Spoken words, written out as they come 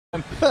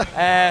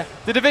The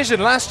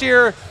Division, last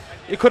year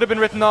it could have been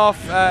written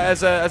off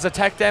as a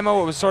tech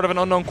demo. It was sort of an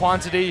unknown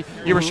quantity.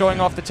 You were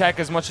showing off the tech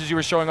as much as you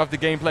were showing off the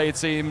gameplay, it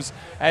seems.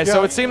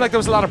 So it seemed like there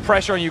was a lot of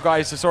pressure on you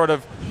guys to sort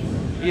of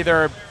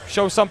either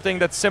show something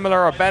that's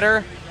similar or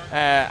better.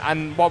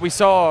 And what we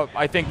saw,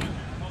 I think,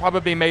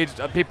 probably made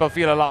people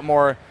feel a lot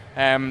more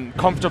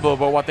comfortable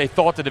about what they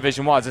thought the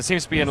Division was. It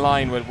seems to be in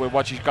line with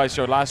what you guys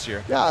showed last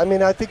year. Yeah, I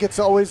mean, I think it's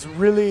always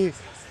really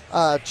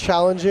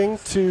challenging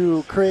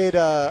to create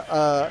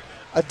a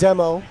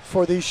demo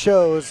for these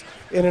shows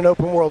in an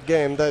open world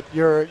game that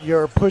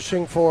you're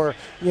pushing for,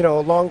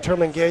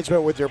 long-term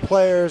engagement with your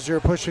players. You're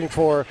pushing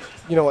for,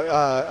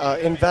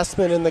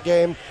 investment in the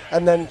game,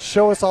 and then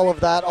show us all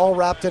of that all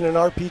wrapped in an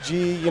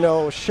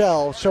RPG,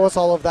 shell. Show us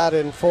all of that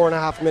in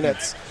 4.5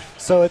 minutes.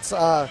 So it's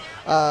I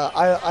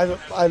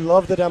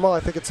love the demo. I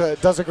think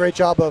it does a great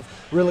job of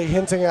really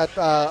hinting at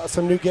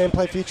some new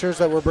gameplay features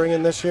that we're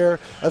bringing this year,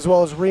 as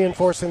well as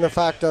reinforcing the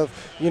fact of,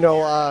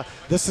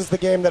 this is the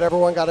game that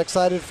everyone got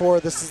excited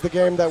for. This is the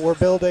game that we're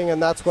building,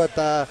 and that's what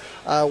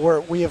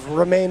we have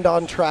remained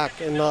on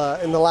track in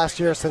the last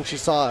year since you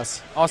saw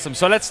us. Awesome.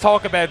 So let's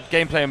talk about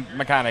gameplay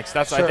mechanics.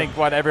 That's Sure. I think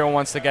what everyone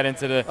wants to get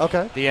into the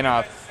in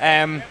of.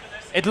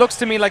 It looks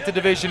to me like the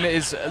Division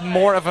is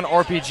more of an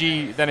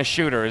RPG than a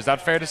shooter. Is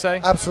that fair to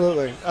say?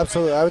 Absolutely,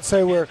 absolutely. I would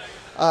say we're,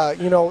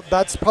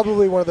 that's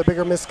probably one of the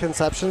bigger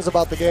misconceptions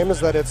about the game,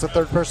 is that it's a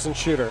third-person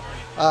shooter.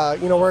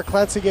 We're a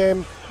Calncy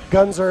game.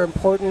 Guns are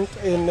important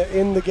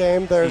in the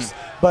game.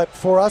 But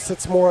for us,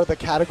 it's more the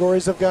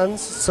categories of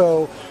guns.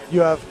 So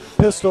you have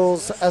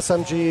pistols,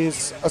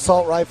 SMGs,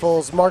 assault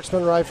rifles,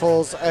 marksman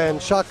rifles,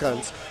 and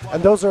shotguns.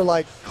 And those are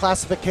like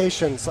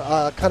classifications,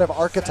 kind of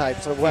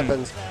archetypes of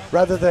weapons.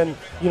 Rather than,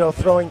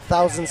 throwing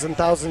thousands and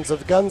thousands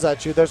of guns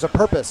at you, there's a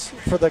purpose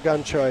for the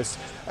gun choice.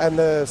 And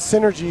the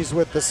synergies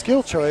with the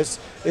skill choice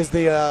is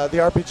the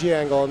RPG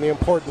angle and the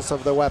importance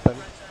of the weapon.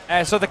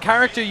 So the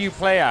character you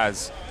play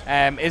as,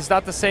 is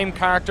that the same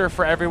character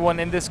for everyone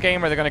in this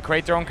game? Or are they going to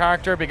create their own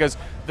character? Because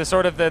the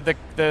sort of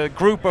the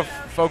group of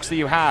folks that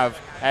you have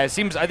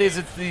seems, is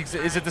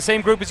it the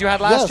same group as you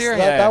had last year?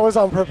 Yes, that was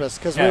on purpose,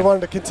 because we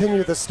wanted to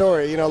continue the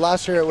story.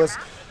 Last year it was,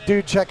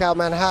 dude, check out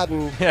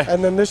Manhattan,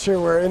 and then this year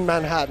we're in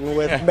Manhattan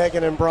with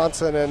Megan and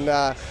Bronson and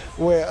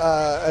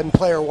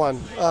Player One.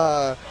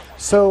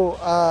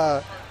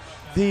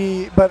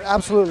 But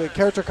absolutely,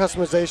 character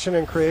customization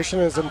and creation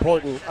is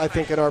important, I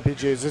think, in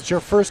RPGs. It's your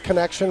first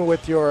connection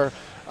with your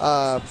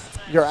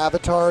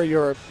avatar,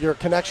 your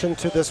connection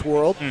to this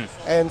world.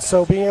 And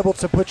so being able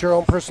to put your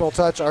own personal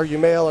touch, are you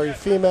male, are you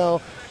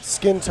female,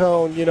 skin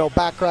tone,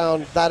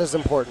 background, that is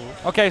important.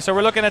 Okay, so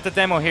we're looking at the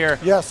demo here.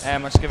 Yes.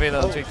 Let's give you a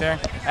little tweak there.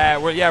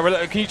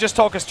 Can you just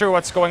talk us through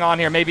what's going on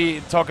here?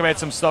 Maybe talk about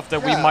some stuff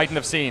that we mightn't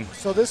have seen.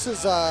 So this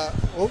is,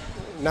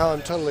 now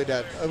I'm totally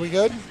dead. Are we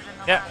good?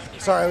 Yeah.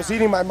 Sorry, I was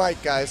eating my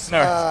mic, guys.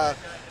 No.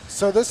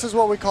 So this is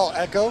what we call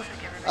Echo.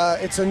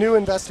 It's a new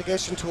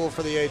investigation tool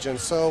for the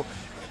agents. So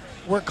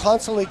we're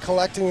constantly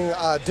collecting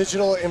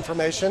digital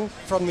information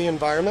from the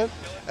environment,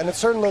 and at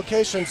certain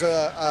locations,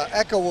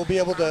 Echo will be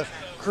able to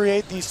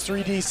create these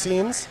 3D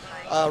scenes,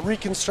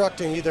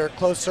 reconstructing either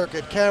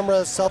closed-circuit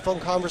cameras, cell phone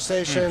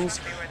conversations,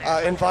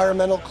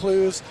 environmental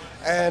clues,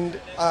 and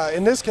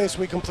in this case,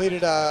 we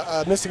completed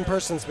missing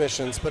persons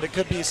missions, but it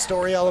could be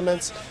story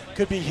elements,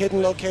 could be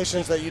hidden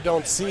locations that you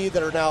don't see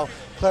that are now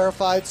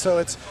clarified. So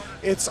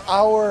it's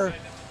our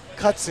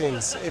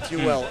cutscenes, if you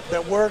will,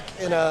 that work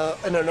in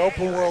an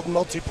open world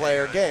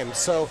multiplayer game.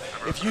 So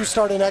if you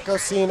start an Echo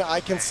scene, I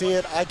can see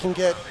it, I can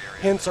get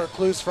hints or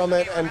clues from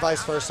it, and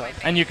vice versa.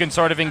 And you can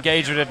sort of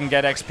engage with it and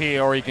get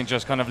XP, or you can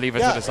just kind of leave it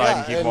to the side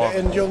and keep walking.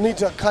 And you'll need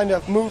to kind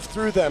of move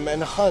through them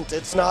and hunt.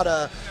 It's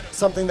not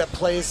something that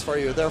plays for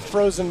you. They're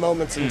frozen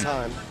moments in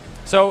time.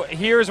 So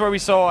here's where we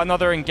saw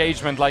another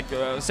engagement, like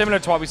similar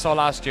to what we saw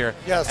last year.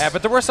 Yes.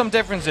 But there were some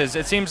differences.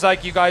 It seems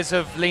like you guys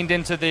have leaned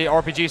into the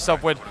RPG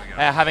stuff with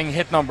having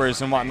hit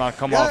numbers and whatnot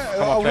come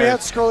off. We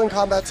had scrolling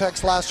combat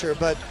text last year,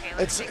 but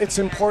it's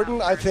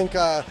important, I think,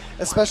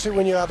 especially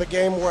when you have a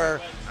game where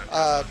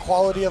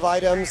quality of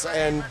items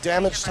and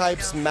damage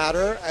types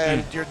matter,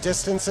 and your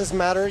distances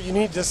matter. You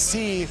need to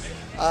see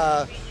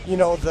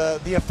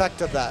the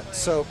effect of that.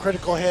 So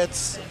critical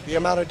hits, the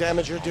amount of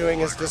damage you're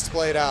doing is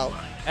displayed out.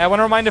 I want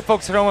to remind the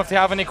folks at home, if they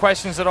have any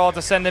questions at all,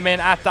 to send them in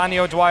at Danny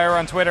O'Dwyer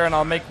on Twitter, and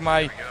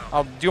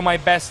I'll do my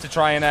best to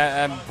try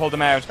and pull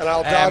them out. And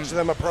I'll dodge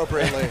them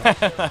appropriately.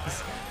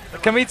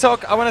 Can we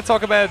talk? I want to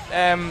talk about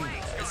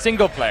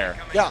single player.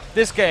 Yeah.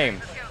 This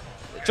game.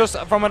 Just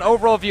from an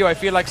overall view, I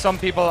feel like some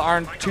people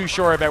aren't too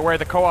sure about where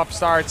the co-op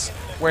starts,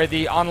 where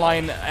the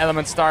online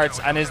element starts,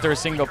 and is there a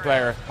single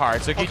player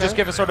part. So can you just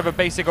give us sort of a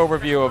basic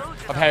overview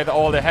of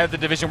how the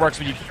Division works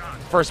when you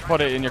first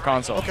put it in your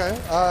console? Okay.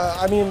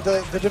 I mean,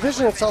 the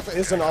Division itself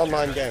is an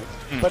online game,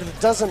 but it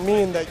doesn't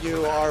mean that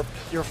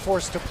you're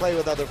forced to play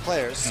with other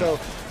players. So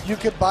you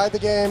could buy the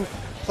game,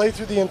 play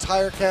through the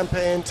entire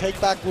campaign, take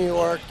back New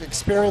York,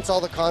 experience all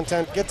the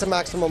content, get to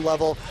maximum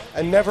level,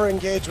 and never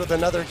engage with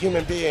another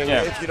human being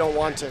if you don't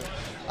want to.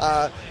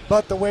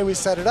 But the way we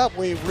set it up,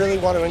 we really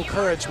want to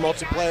encourage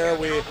multiplayer.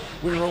 We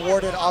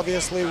reward it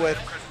obviously with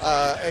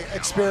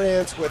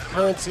experience, with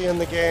currency in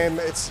the game.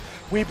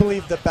 We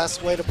believe the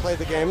best way to play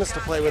the game is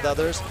to play with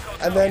others.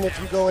 And then if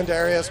you go into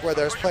areas where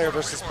there's player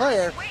versus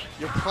player,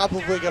 you're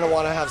probably going to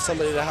want to have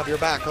somebody to have your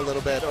back a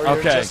little bit, or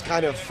you're just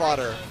kind of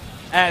fodder.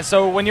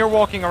 So when you're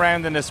walking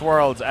around in this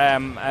world,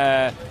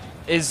 what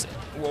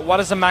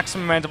is the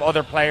maximum amount of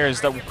other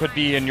players that could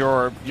be in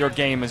your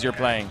game as you're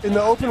playing? In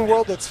the open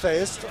world, it's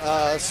phased,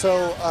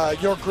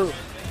 your group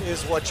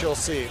is what you'll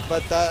see.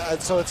 But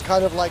so it's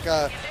kind of like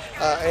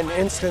an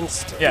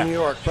instanced in New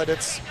York, but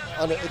it's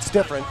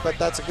different. But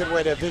that's a good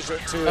way to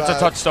visualize. That's a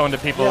touchstone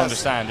that people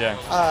understand. Yeah.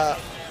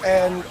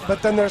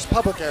 But then there's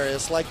public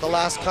areas, like the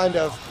last kind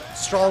of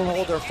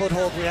stronghold or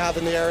foothold we have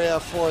in the area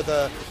for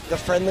the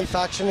friendly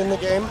faction in the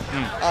game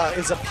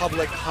is a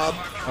public hub.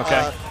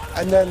 Okay.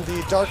 And then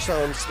the dark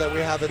zones that we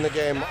have in the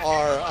game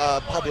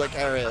are public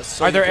areas.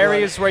 So are there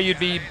areas where you'd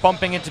be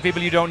bumping into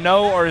people you don't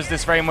know, or is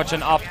this very much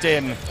an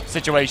opt-in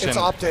situation? It's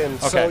opt-in,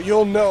 so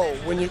you'll know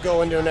when you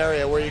go into an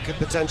area where you could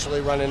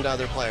potentially run into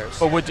other players.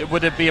 But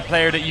would it be a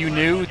player that you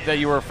knew, that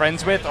you were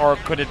friends with, or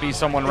could it be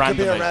someone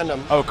randomly? It could be a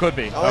random. Oh, it could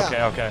be.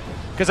 Okay.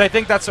 Because I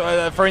think that's,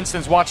 for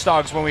instance, Watch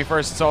Dogs, when we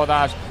first saw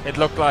that, it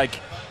looked like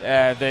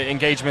the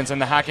engagements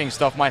and the hacking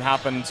stuff might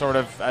happen sort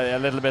of a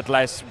little bit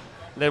less,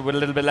 with a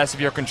little bit less of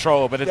your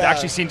control, but it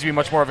actually seemed to be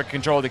much more of a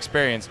controlled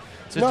experience.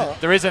 So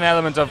there is an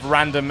element of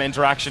random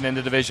interaction in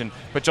the Division,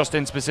 but just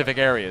in specific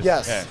areas.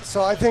 Yes. Yeah.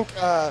 So I think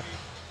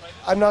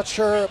I'm not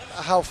sure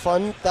how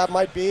fun that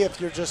might be if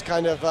you're just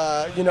kind of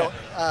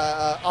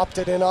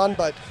opted in on,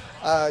 but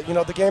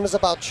the game is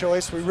about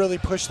choice. We really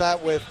push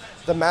that with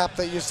the map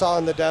that you saw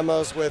in the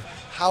demos, with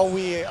how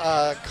we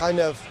kind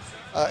of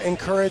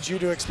encourage you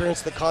to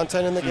experience the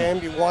content in the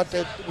game. We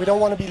don't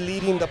want to be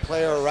leading the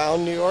player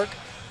around New York.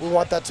 We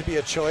want that to be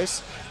a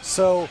choice.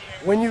 So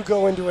when you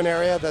go into an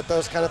area that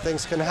those kind of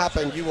things can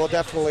happen, you will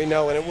definitely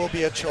know, and it will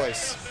be a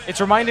choice.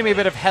 It's reminding me a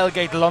bit of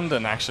Hellgate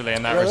London, actually,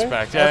 in that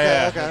respect.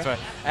 Okay. That's right.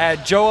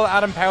 Joel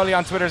Adam Powley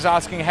on Twitter is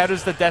asking, how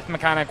does the death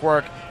mechanic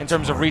work in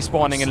terms of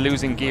respawning and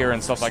losing gear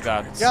and stuff like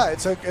that? Yeah,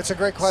 it's a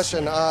great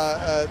question.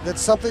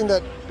 That's something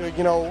that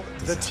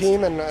the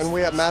team and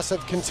we at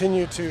Massive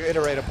continue to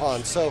iterate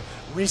upon. So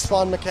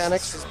respawn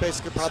mechanics is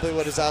basically probably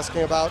what he's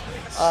asking about.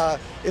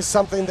 Is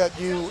something that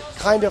you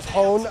kind of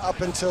hone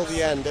up until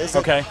the end.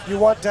 You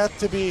want death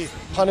to be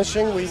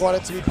punishing. We want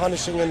it to be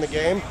punishing in the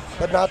game,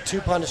 but not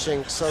too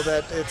punishing, so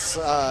that it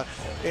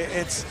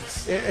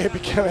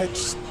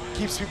just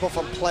keeps people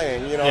from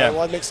playing. And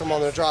what makes them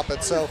want to drop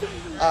it. So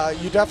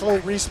you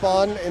definitely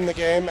respawn in the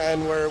game,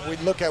 and we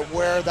look at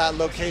where that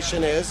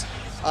location is.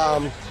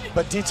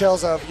 But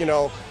details of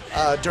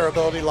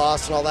durability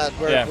loss and all that,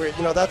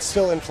 that's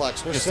still in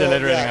flux. We're still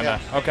iterating on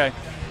that. Okay.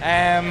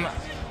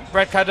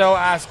 Brett Cadeau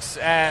asks,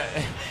 are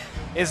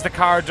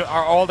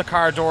all the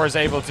car doors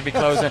able to be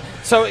closed?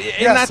 So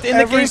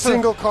every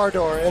single car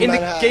door in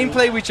Manhattan. The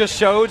gameplay we just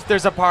showed,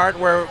 there's a part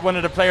where one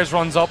of the players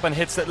runs up and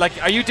hits it.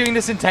 Like, are you doing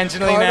this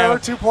intentionally now? Car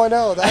door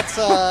 2.0.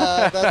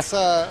 That's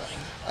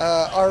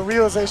our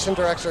realization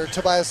director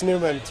Tobias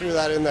Newman threw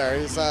that in there.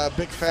 He's a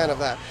big fan of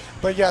that.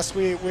 But yes,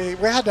 we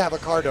had to have a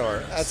car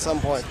door at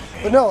some point.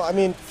 But no, I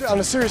mean, on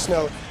a serious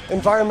note,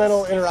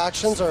 environmental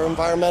interactions or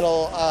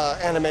environmental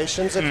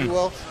animations, if you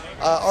will,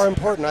 are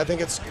important. I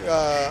think it's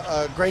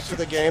great for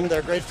the game.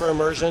 They're great for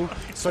immersion,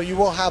 so you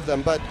will have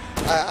them. But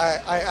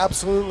I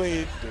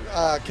absolutely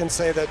can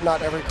say that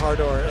not every car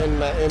door in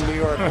New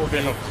York will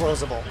be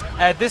closable.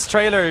 This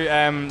trailer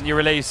you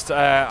released,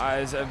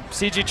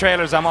 CG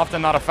trailers I'm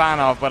often not a fan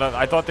of, but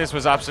I thought this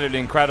was absolutely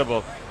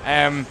incredible.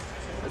 You're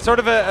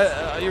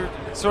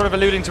sort of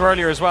alluding to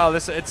earlier as well,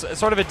 it's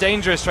sort of a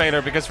dangerous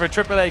trailer, because for a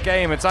AAA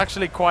game it's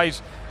actually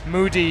quite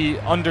moody,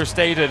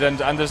 understated, and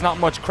there's not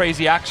much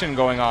crazy action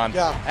going on.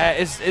 Yeah.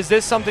 Is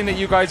this something that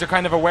you guys are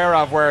kind of aware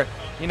of, where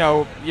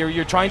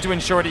you're trying to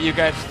ensure that you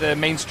get the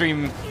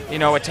mainstream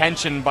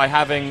attention by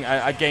having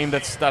a game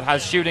that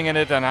has shooting in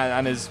it and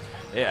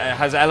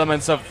has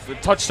elements of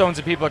touchstones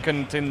that people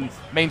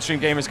mainstream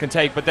gamers can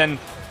take, but then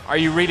are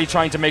you really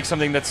trying to make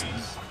something that's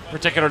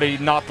particularly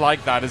not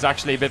like that, is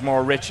actually a bit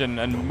more rich and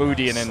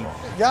moody and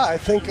Yeah, I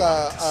think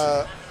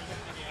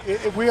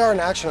we are an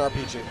action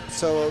RPG,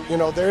 so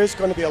there is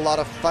going to be a lot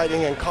of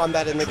fighting and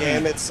combat in the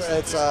game.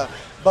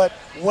 But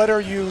what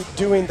are you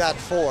doing that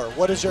for?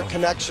 What is your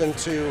connection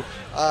to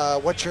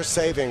what you're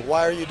saving?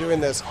 Why are you doing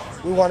this?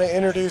 We want to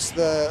introduce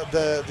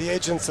the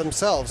agents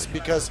themselves,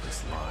 because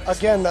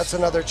again, that's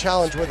another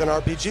challenge with an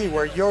RPG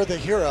where you're the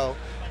hero,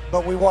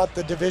 but we want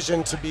the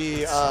Division to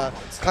be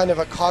kind of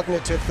a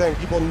cognitive thing.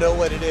 People know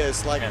what it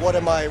is. Like, what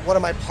am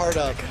I part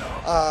of?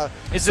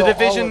 Is the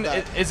Division?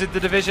 Is it the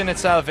Division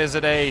itself? Is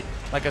it a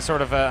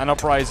sort of an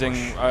uprising,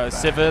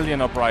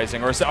 civilian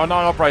uprising, or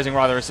not uprising,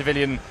 rather a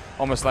civilian,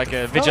 almost like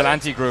a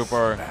vigilante group,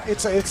 or?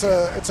 It's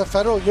a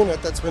federal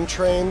unit that's been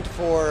trained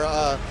for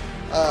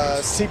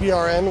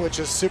CBRN, which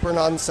is super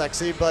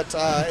non-sexy, but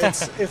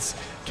it's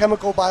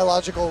chemical,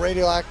 biological,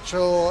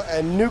 radioactive,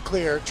 and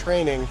nuclear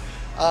training.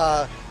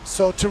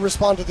 So to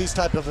respond to these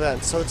type of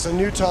events. So it's a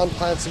Newton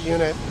Calncy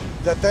unit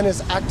that then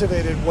is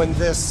activated when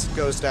this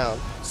goes down.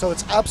 So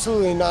it's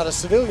absolutely not a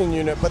civilian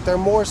unit, but they're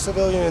more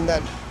civilian in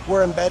that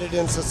we're embedded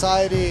in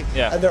society,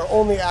 and they're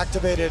only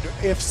activated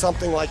if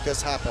something like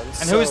this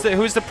happens. And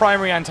who's the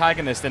primary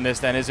antagonist in this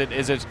then? Is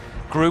it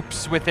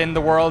groups within the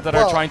world that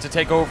are trying to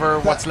take over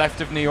what's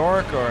left of New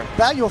York, or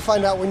that you'll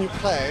find out when you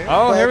play?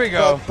 Oh, here we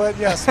go. But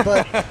yes,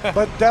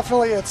 but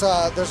definitely it's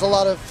there's a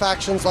lot of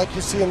factions like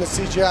you see in the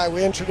CGI.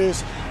 We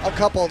introduce a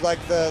couple like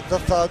the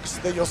thugs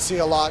that you'll see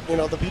a lot. You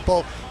know, the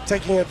people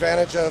taking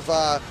advantage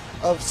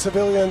of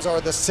civilians or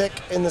the sick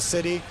in the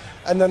city.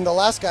 And then the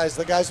last guys,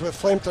 the guys with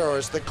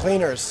flamethrowers, the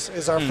cleaners,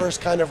 is our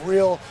first kind of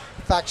real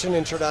faction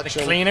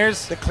introduction. The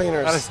cleaners? The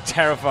cleaners. That is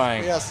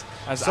terrifying. Yes.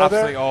 That's so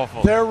absolutely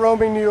awful. They're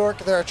roaming New York.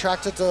 They're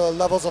attracted to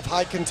levels of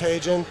high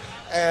contagion,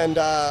 and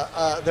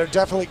they're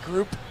definitely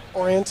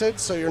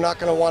group-oriented, so you're not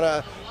going to want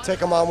to take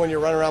them on when you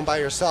run around by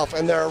yourself.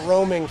 And they're a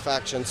roaming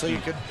faction, so you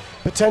could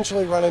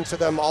potentially run into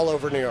them all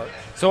over New York.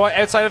 So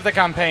outside of the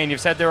campaign,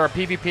 you've said there are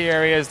PvP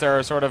areas, there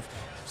are sort of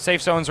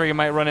safe zones where you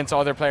might run into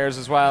other players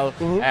as well.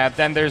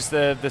 Then there's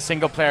the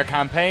single-player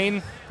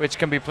campaign, which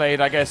can be played,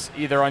 I guess,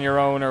 either on your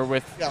own or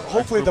with... Yeah,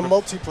 hopefully the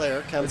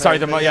multiplayer campaign. Sorry,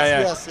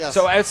 yes.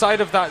 So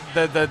outside of that,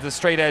 the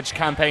straight-edge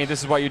campaign,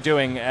 this is what you're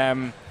doing.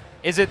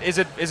 Is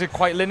it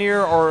quite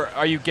linear, or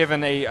are you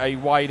given a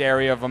wide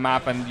area of a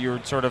map and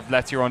you're sort of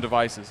left to your own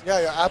devices? Yeah,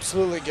 you're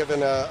absolutely given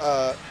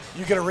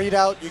you get a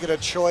readout, you get a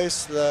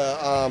choice.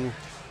 The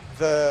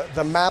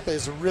map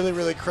is really,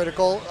 really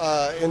critical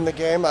in the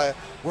game.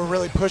 We're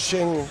really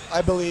pushing,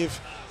 I believe,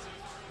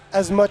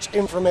 as much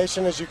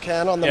information as you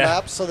can on the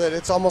map so that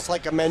it's almost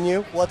like a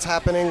menu. What's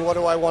happening? What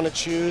do I want to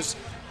choose?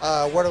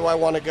 Where do I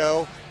want to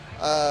go?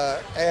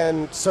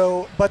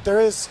 But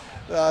there is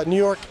New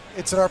York.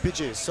 It's an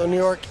RPG, so New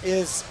York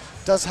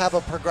does have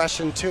a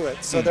progression to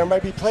it. So there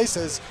might be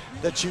places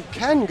that you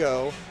can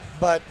go,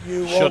 but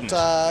you won't.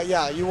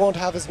 You won't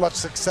have as much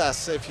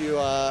success if you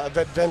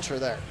venture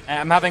there.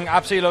 I'm having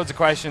absolutely loads of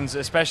questions,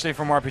 especially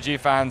from RPG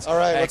fans. All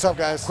right, what's up,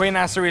 guys? Quinn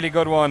asked a really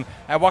good one.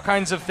 What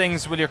kinds of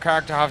things will your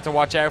character have to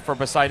watch out for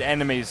beside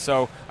enemies?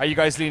 So, are you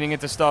guys leaning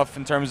into stuff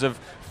in terms of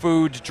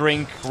food,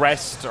 drink,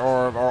 rest,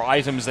 or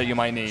items that you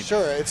might need?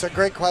 Sure, it's a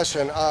great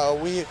question.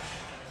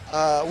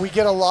 We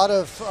get a lot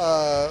of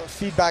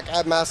feedback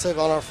at Massive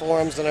on our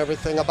forums and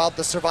everything about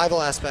the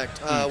survival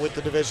aspect with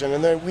the Division,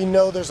 and then we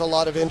know there's a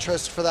lot of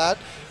interest for that.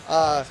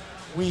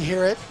 We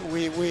hear it.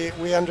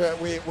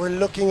 We're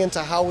looking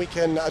into how we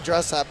can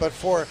address that. But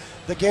for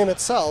the game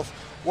itself,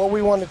 what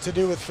we wanted to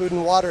do with food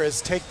and water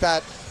is take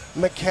that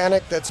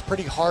mechanic that's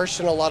pretty harsh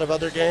in a lot of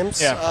other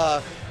games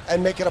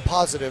and make it a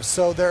positive.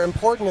 So they're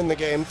important in the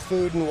game,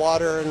 food and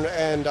water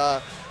and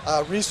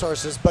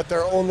resources, but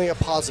they're only a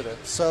positive.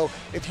 So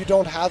if you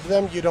don't have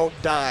them, you don't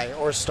die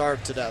or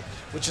starve to death,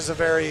 which is a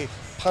very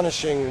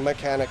punishing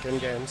mechanic in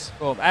games.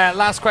 Cool.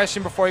 Last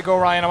question before you go,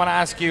 Ryan. I want to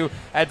ask you,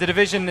 The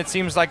Division, it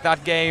seems like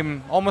that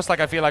game, almost like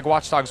I feel like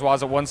Watch Dogs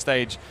was at one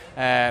stage,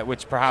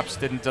 which perhaps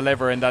didn't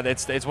deliver, in that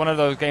it's one of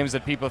those games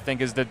that people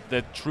think is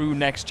the true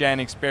next-gen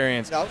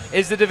experience. Yep.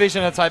 Is The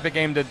Division a type of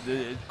game that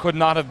could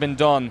not have been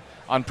done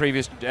on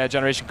previous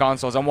generation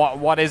consoles, and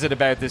what is it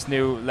about this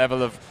new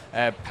level of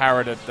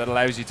power that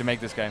allows you to make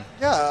this game?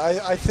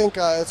 Yeah, I think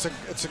it's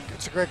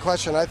a great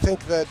question. I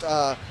think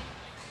that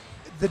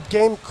the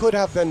game could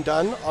have been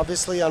done,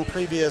 obviously, on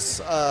previous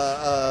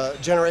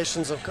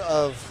generations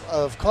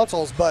of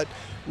consoles, but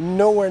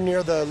nowhere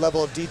near the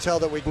level of detail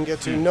that we can get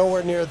to,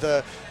 nowhere near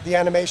the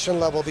animation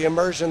level, the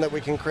immersion that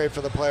we can create for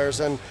the players,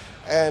 and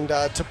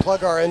to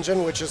plug our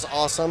engine, which is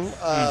awesome.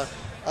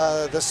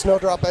 The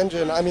Snowdrop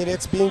engine, I mean,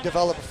 it's being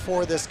developed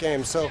for this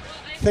game. So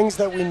things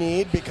that we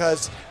need,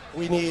 because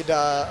we need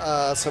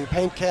some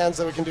paint cans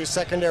that we can do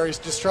secondary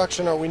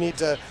destruction, or we need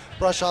to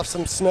brush off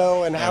some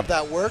snow and have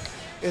that work.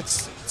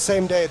 It's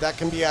same day that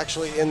can be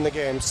actually in the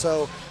game.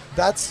 So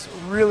that's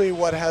really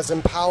what has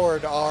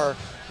empowered our,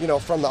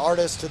 from the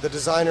artists to the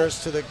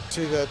designers to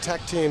the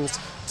tech teams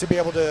to be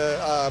able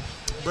to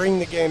bring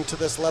the game to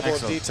this level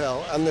of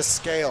detail and this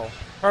scale.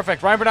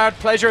 Perfect. Ryan Bernard,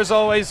 pleasure as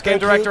always, game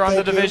director on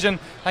The Division.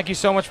 Thank you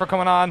so much for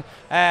coming on.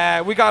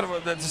 We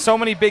got so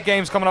many big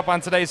games coming up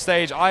on today's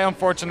stage. I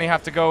unfortunately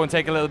have to go and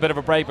take a little bit of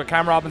a break, but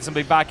Cam Robinson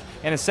will be back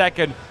in a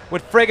second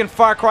with friggin'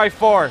 Far Cry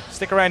 4.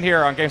 Stick around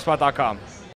here on GameSpot.com.